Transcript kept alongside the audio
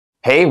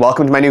Hey,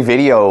 welcome to my new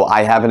video.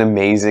 I have an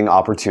amazing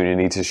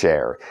opportunity to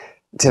share.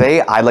 Today,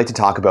 I'd like to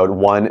talk about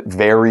one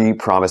very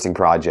promising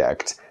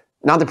project.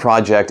 Not the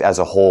project as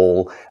a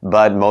whole,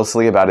 but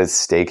mostly about its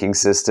staking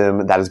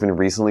system that has been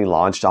recently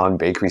launched on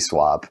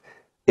BakerySwap.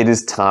 It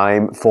is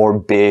time for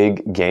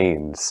big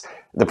gains.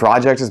 The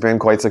project has been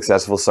quite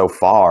successful so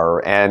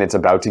far, and it's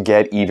about to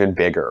get even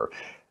bigger.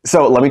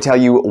 So let me tell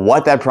you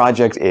what that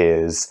project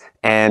is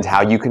and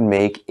how you can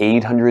make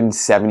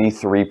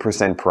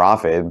 873%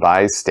 profit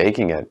by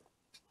staking it.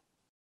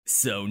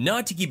 So,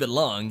 not to keep it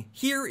long,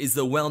 here is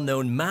the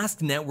well-known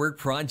Mask Network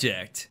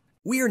project.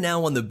 We are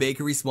now on the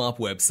BakerySwap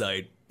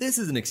website. This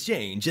is an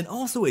exchange and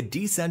also a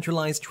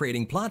decentralized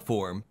trading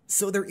platform,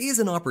 so there is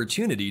an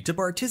opportunity to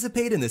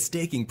participate in the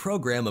staking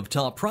program of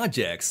top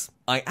projects.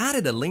 I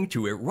added a link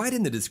to it right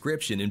in the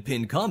description and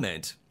pinned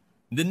comment.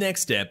 The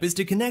next step is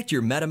to connect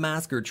your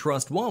MetaMask or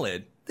Trust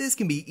wallet. This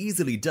can be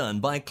easily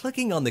done by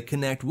clicking on the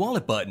Connect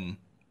Wallet button.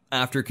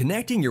 After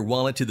connecting your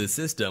wallet to the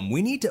system,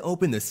 we need to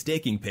open the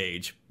staking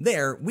page.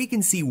 There, we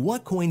can see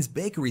what coins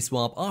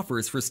BakerySwap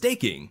offers for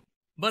staking.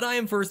 But I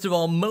am first of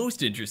all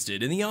most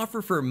interested in the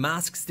offer for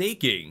Mask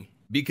Staking,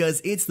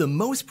 because it's the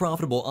most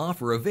profitable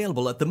offer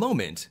available at the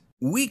moment.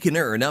 We can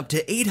earn up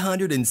to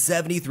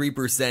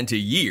 873% a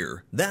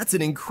year. That's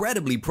an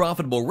incredibly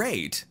profitable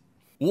rate.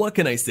 What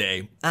can I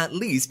say? At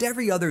least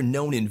every other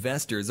known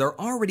investors are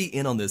already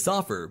in on this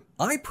offer.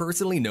 I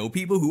personally know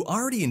people who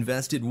already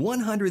invested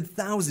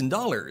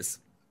 $100,000.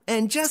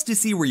 And just to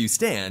see where you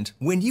stand,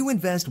 when you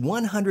invest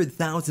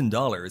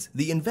 $100,000,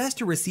 the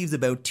investor receives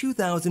about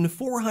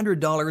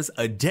 $2,400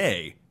 a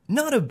day.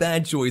 Not a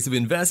bad choice of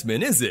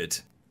investment, is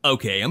it?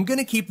 Okay, I'm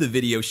gonna keep the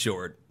video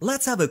short.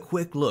 Let's have a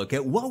quick look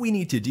at what we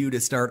need to do to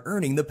start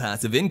earning the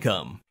passive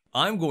income.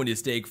 I'm going to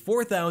stake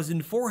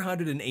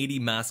 4,480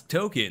 Mask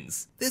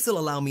tokens. This will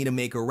allow me to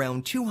make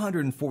around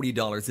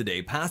 $240 a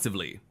day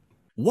passively.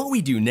 What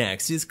we do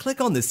next is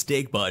click on the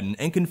stake button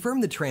and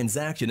confirm the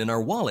transaction in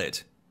our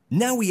wallet.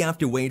 Now we have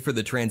to wait for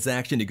the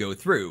transaction to go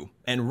through,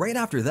 and right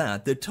after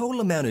that, the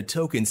total amount of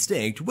tokens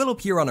staked will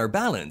appear on our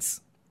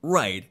balance.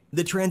 Right,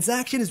 the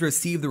transaction has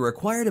received the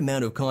required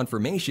amount of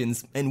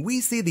confirmations, and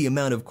we see the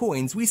amount of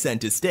coins we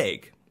sent to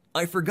stake.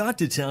 I forgot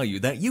to tell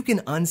you that you can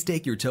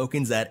unstake your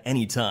tokens at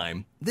any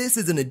time. This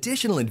is an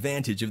additional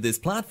advantage of this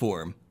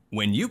platform.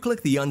 When you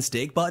click the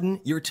unstake button,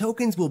 your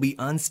tokens will be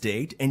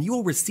unstaked and you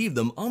will receive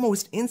them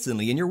almost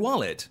instantly in your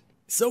wallet.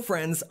 So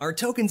friends, our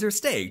tokens are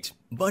staked.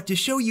 But to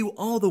show you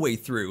all the way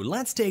through,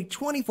 let's take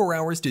 24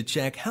 hours to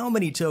check how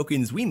many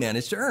tokens we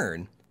managed to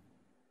earn.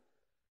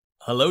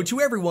 Hello to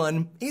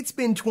everyone, it's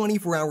been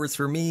 24 hours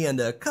for me and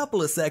a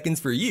couple of seconds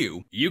for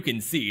you. You can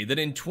see that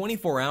in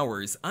 24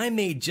 hours, I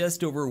made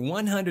just over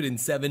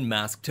 107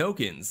 Mask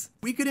tokens.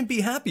 We couldn't be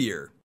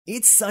happier.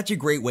 It's such a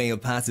great way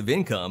of passive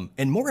income,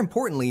 and more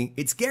importantly,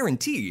 it's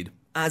guaranteed.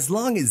 As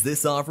long as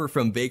this offer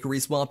from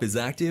BakerySwap is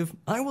active,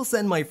 I will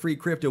send my free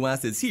crypto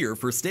assets here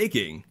for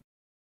staking.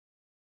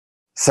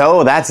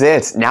 So that's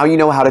it. Now you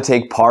know how to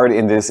take part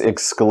in this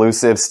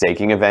exclusive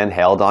staking event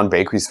held on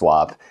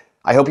BakerySwap.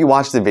 I hope you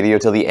watched the video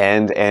till the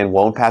end and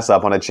won't pass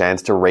up on a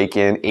chance to rake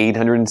in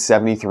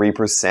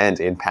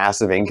 873% in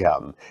passive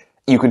income.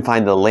 You can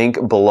find the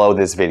link below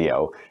this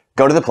video.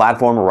 Go to the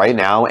platform right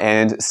now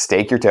and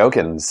stake your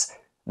tokens.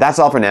 That's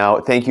all for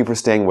now. Thank you for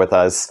staying with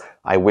us.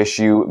 I wish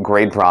you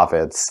great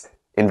profits.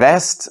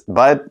 Invest,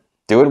 but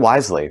do it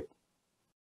wisely.